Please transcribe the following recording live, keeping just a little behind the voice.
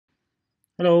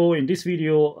Hello, in this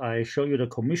video I show you the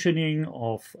commissioning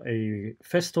of a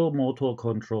Festo motor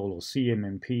controller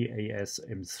CMMP-as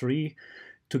M3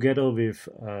 together with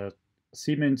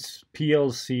Siemens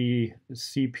PLC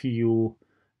CPU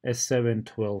S7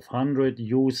 1200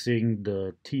 using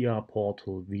the TIA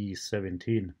Portal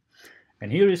V17.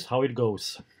 And here is how it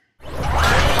goes.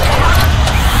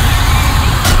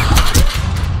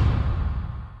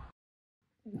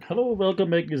 Hello,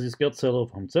 welcome back. This is Gerd Zeller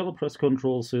from Zeller Press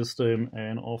Control System,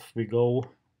 and off we go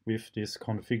with this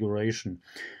configuration.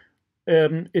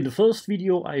 In the first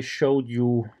video I showed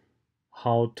you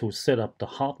how to set up the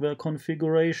hardware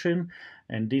configuration,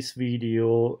 and this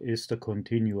video is the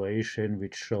continuation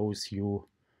which shows you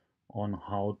on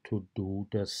how to do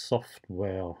the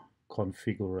software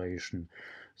configuration.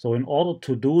 So in order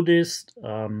to do this,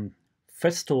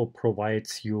 Festo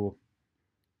provides you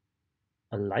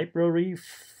a library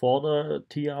for the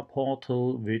TIA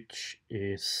Portal, which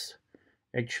is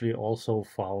actually also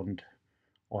found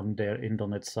on their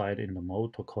internet site in the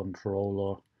motor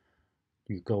controller.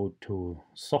 You go to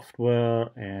software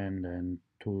and then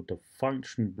to the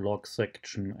function block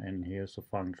section, and here's the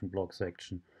function block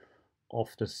section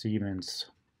of the Siemens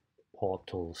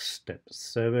Portal step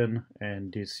 7,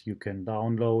 and this you can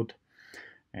download,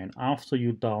 and after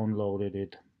you downloaded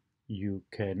it you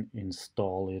can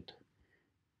install it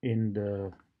in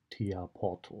the TIA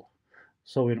Portal.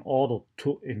 So in order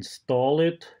to install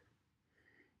it,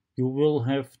 you will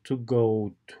have to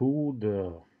go to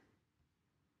the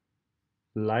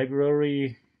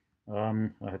library.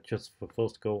 I just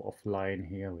first go offline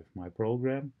here with my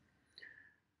program,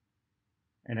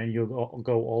 and then you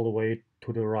go all the way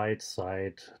to the right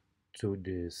side to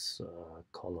this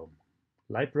column,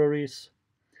 libraries,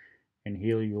 and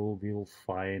here you will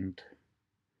find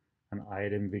an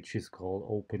item which is called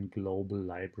Open Global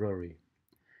Library.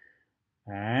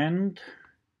 And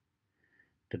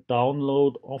the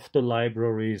download of the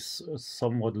libraries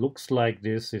somewhat looks like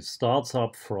this. It starts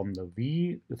up from the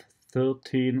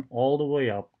V13 all the way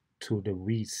up to the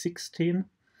V16,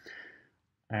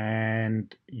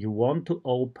 and you want to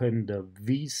open the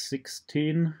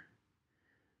V16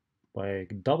 by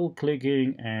double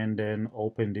clicking and then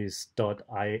open this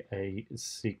 .ia16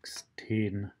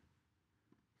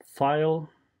 file.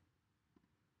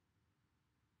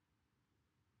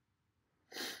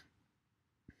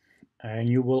 And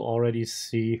you will already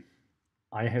see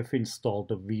I have installed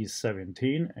the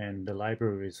V17 and the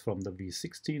library is from the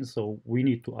V16, so we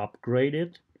need to upgrade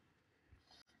it.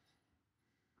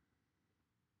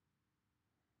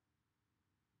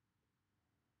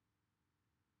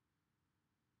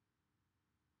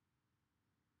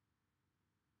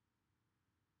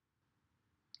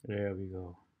 There we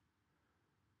go.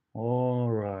 All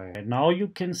right, and now you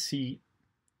can see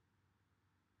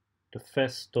the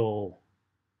Festo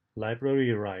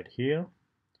library right here,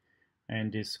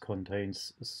 and this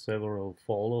contains several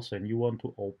folders, and you want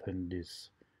to open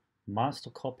this master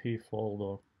copy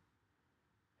folder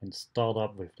and start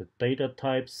up with the data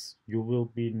types. You will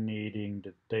be needing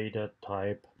the data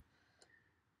type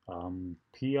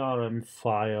PRM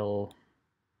file,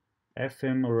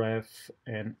 FMREF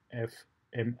and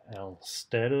FML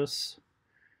status,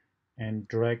 and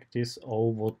drag this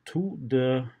over to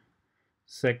the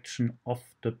section of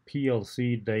the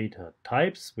PLC data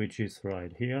types, which is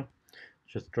right here.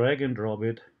 Just drag and drop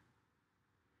it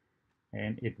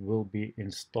and it will be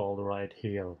installed right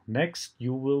here. Next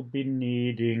you will be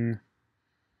needing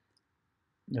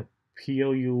a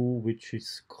POU which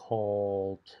is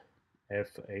called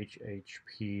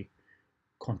FHPP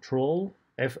control,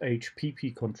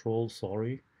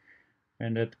 sorry,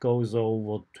 and that goes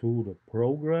over to the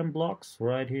program blocks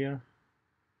right here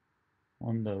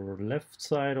on the left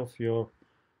side of your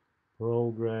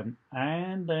program,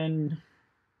 and then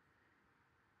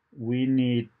we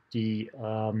need the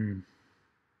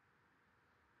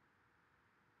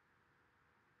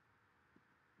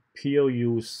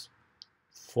POUs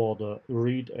for the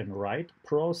read and write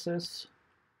process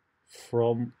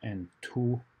from and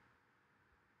to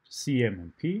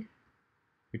CMMP,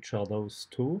 which are those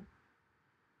two,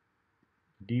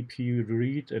 DP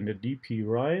read and the DP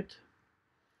write.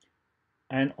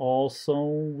 And also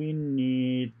we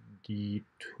need the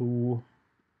two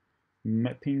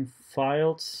mapping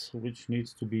files which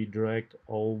needs to be dragged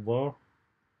over,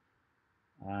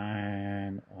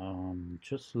 and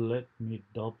just let me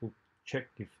double check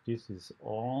if this is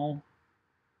all.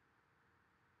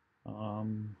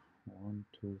 1,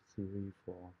 2, 3,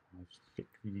 4, 5, 6.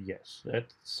 Yes,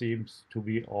 that seems to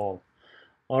be all.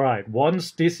 All right,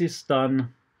 once this is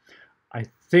done, I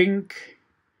think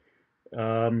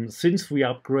since we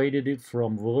upgraded it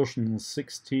from version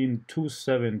 16 to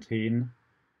 17,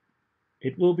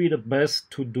 it will be the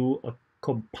best to do a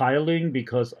compiling,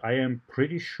 because I am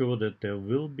pretty sure that there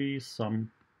will be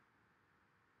some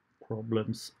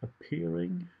problems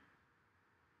appearing.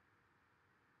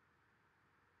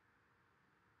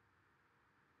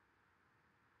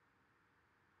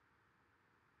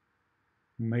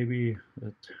 Maybe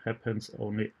it happens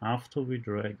only after we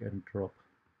drag and drop,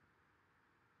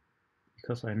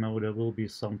 because I know there will be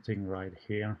something right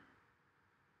here.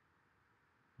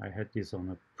 I had this on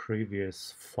a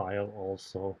previous file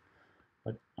also,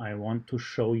 but I want to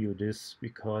show you this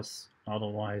because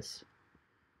otherwise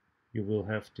you will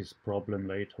have this problem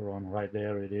later on. Right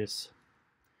there it is.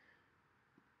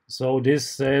 So this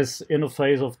says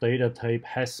interface of data type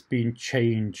has been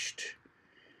changed.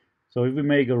 So if we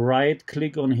make a right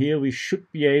click on here, we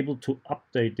should be able to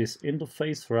update this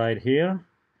interface right here.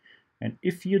 And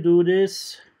if you do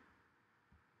this,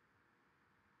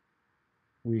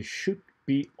 we should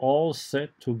be all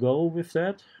set to go with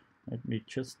that. Let me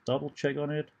just double check on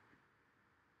it.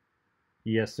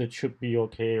 Yes, it should be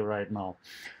okay right now.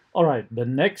 All right, the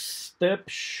next step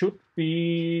should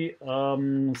be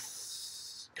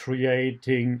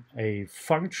creating a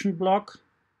function block.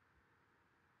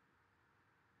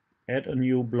 Add a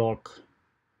new block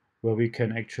where we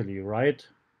can actually write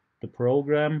the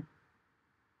program.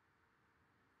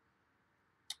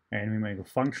 And we make a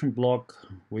function block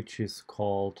which is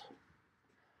called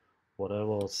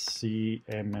whatever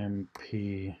CMMP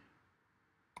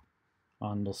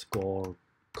underscore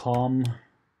com.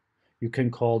 You can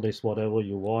call this whatever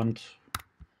you want.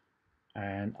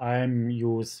 And I'm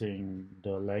using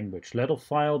the language letter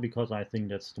file because I think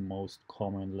that's the most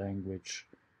common language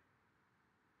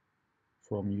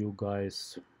from you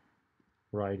guys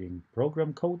writing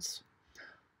program codes.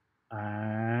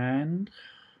 And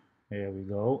there we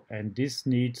go. And this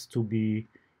needs to be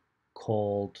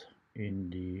called in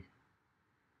the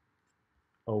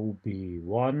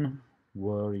OB1,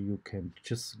 where you can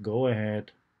just go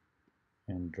ahead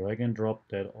and drag and drop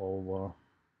that over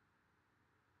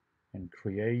and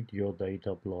create your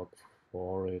data block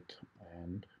for it,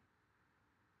 and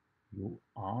you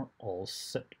are all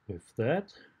set with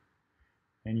that.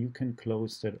 And you can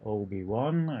close that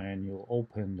OB1 and you'll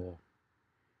open the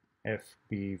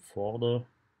FB folder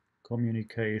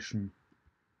communication.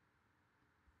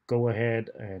 Go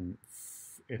ahead and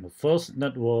in the first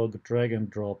network drag and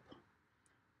drop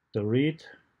the read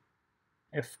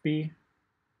FB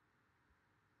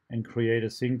and create a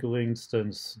single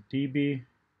instance DB,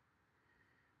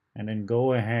 and then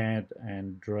go ahead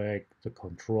and drag the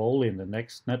control in the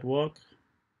next network,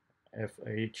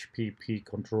 FHPP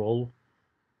control,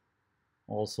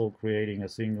 also creating a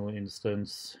single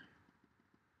instance,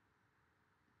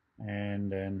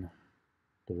 and then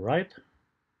the write.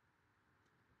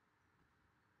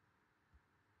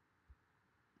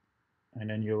 And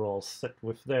then you're all set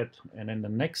with that. And then the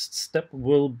next step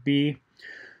will be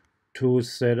to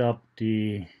set up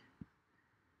the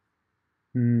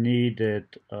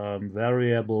needed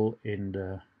variable in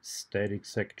the static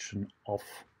section of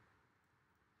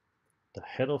the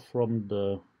header from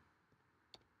the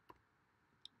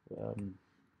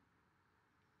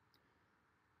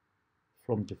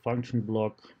function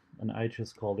block, and I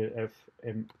just called it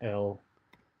fml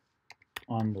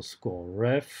underscore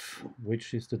ref,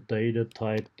 which is the data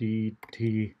type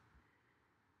dt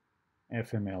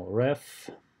fml ref.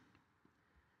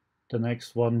 The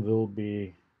next one will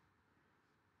be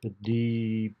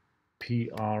the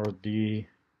dprd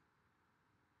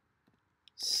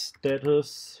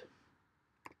status,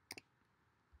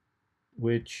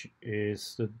 which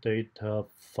is the data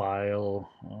file,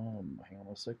 hang on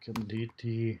a second,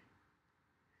 dt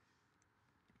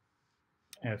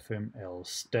fml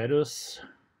status.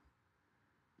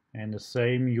 And the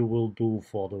same you will do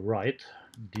for the write,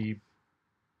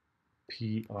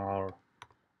 wr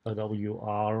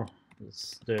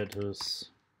status,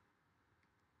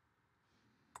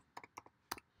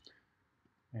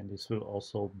 and this will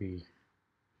also be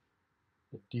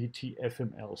the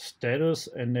DTFML status.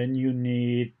 And then you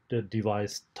need the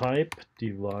device type,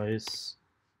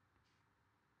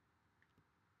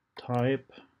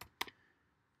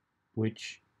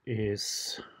 which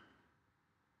is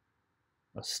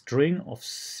a string of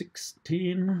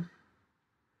 16.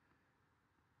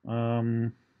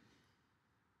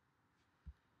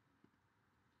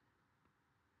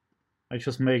 I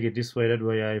just make it this way, that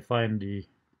way I find the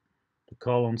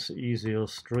columns easier.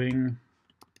 String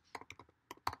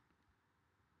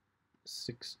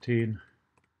 16.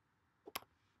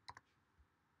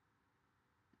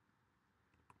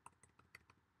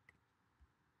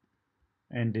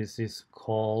 And this is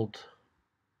called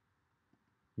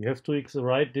You have to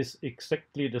write this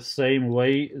exactly the same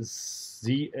way as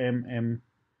cmmp_as.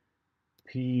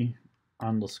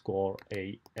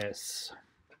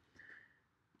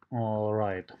 All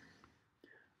right.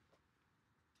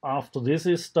 After this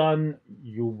is done,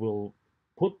 you will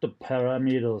put the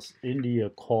parameters in the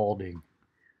according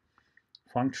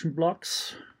function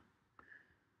blocks.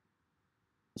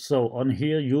 So on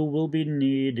here you will be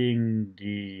needing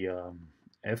the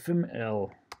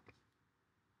FML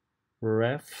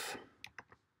ref,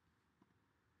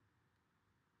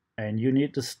 and you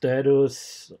need the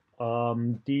status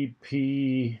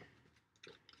dp.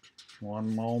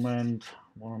 One moment,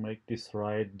 I want to make this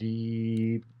right.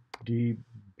 dp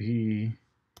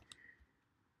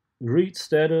read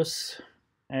status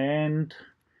and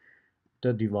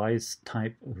the device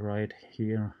type right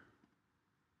here.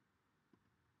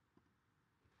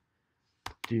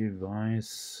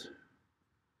 Device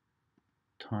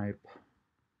type,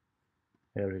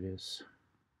 there it is,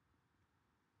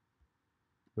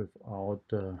 without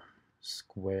the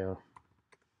square.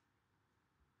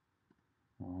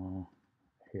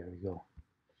 Here we go.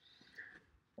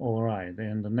 All right,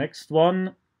 and the next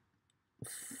one,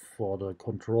 for the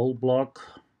control block,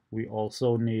 we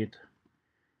also need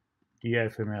the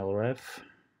FML ref.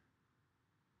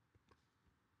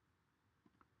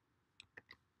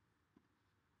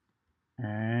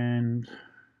 And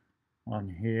on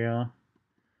here,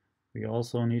 we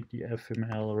also need the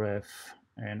FML ref,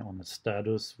 and on the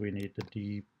status, we need the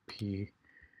DP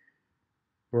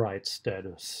write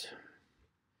status.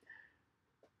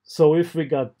 So if we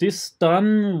got this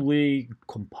done, we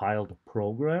compile the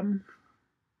program,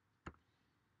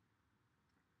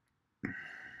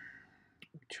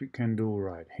 which we can do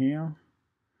right here.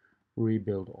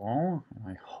 Rebuild all.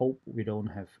 I hope we don't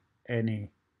have any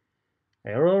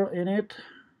error in it.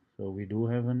 So we do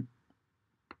have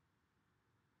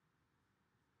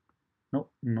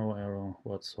no error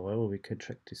whatsoever. We can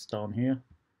check this down here.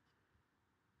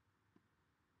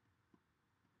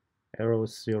 Error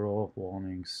 0,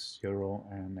 warnings 0,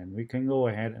 and then we can go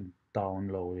ahead and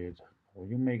download it. So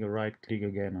you make a right click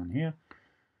again on here,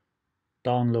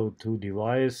 download to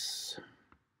device,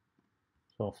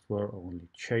 software only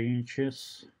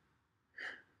changes.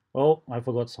 Oh, I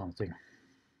forgot something.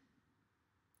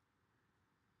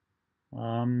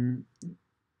 On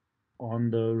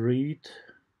the read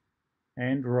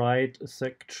and write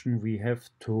section, we have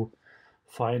to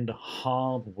find the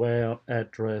hardware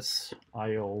address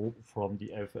IO from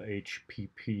the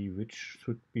FHPP, which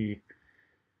should be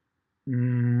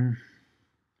in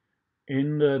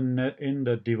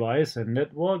the device and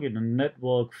network. In the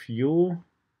network view,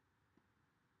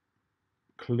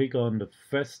 click on the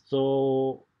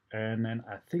Festo, and then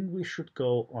I think we should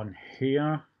go on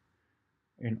here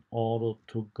in order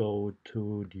to go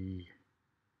to the,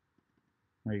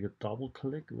 make a double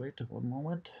click, wait one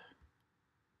moment,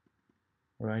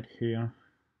 right here.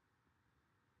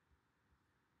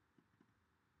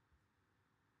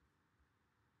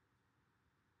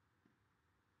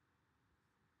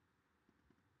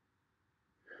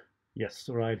 Yes,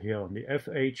 right here on the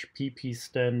FHPP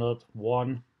standard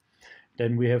 1.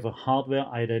 Then we have a hardware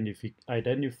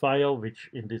identifier, which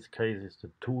in this case is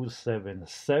the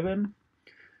 277.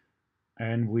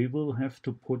 And we will have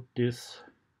to put this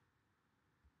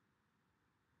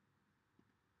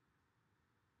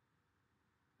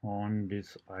on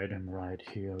this item right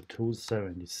here,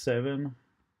 277.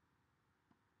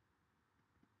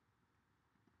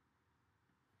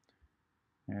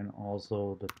 And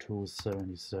also the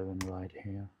 277 right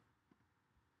here.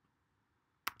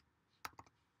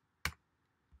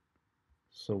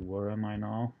 So where am I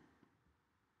now?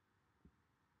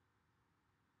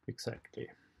 Exactly.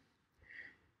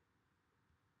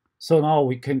 So now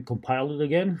we can compile it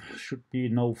again. Should be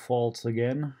no faults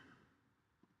again.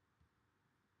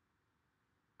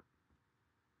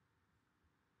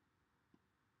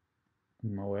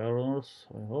 No errors,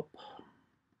 I hope.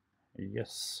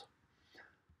 Yes.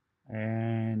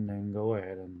 And then go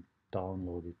ahead and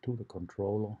download it to the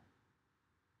controller.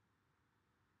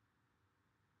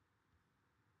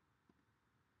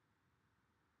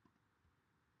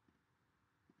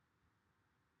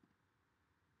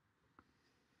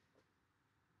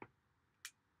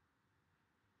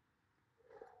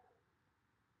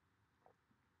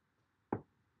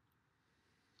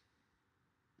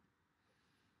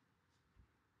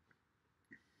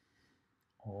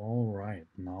 All right,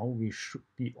 now we should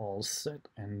be all set.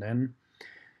 And then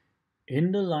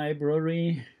in the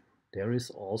library, there is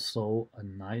also a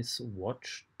nice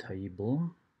watch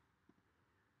table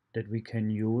that we can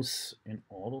use in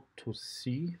order to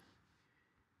see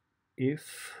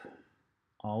if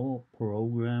our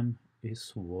program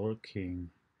is working.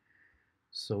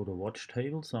 So the watch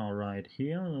tables are right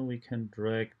here, and we can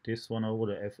drag this one over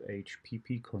the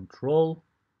FHPP control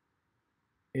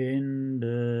in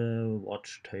the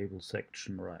watch table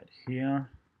section right here.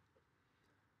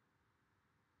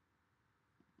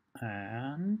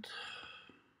 And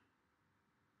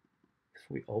if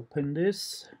we open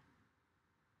this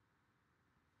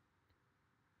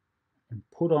and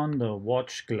put on the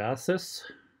watch glasses,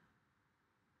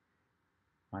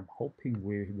 I'm hoping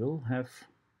we will have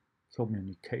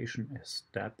communication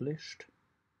established.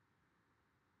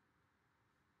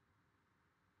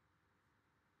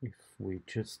 If we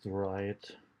just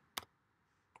write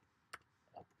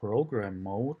a program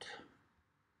mode,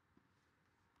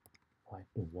 write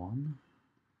the 1.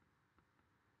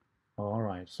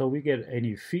 Alright, so we get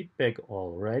any feedback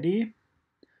already.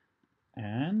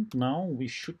 And now we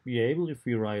should be able, if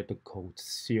we write the code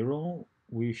 0,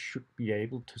 we should be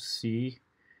able to see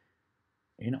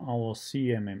in our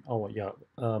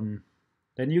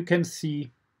then you can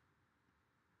see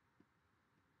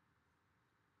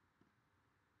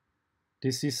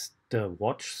this is the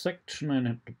watch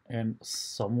section, and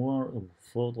somewhere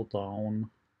further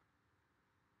down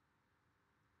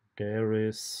there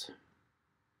is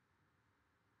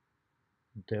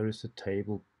a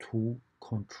table to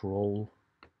control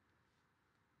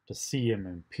the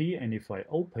CMMP, and if I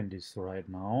open this right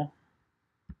now,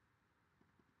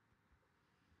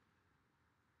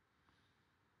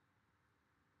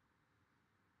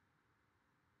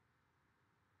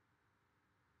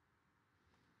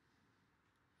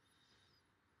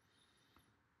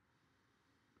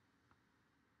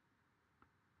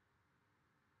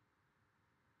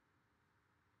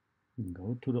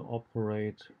 go to the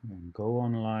operate and go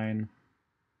online,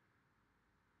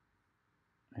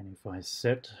 and if I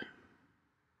set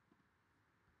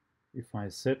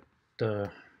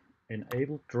the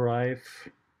enabled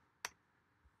drive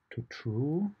to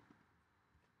true,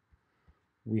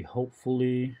 we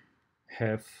hopefully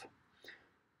have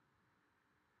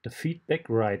the feedback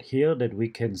right here, that we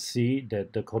can see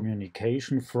that the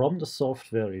communication from the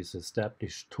software is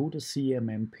established to the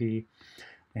CMMP,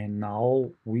 and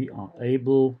now we are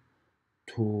able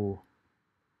to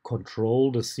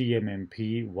control the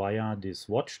CMMP via this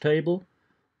watch table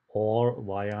or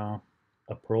via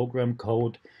a program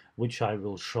code, which I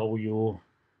will show you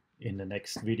in the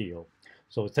next video.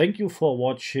 So thank you for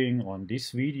watching on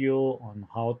this video on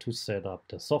how to set up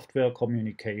the software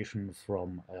communication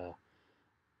from a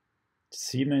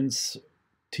Siemens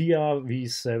TIA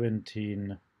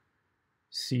V17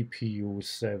 CPU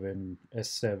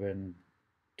S7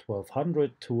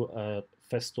 1200 to a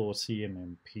Festo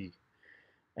CMMP.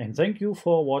 And thank you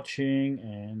for watching,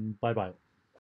 and bye bye.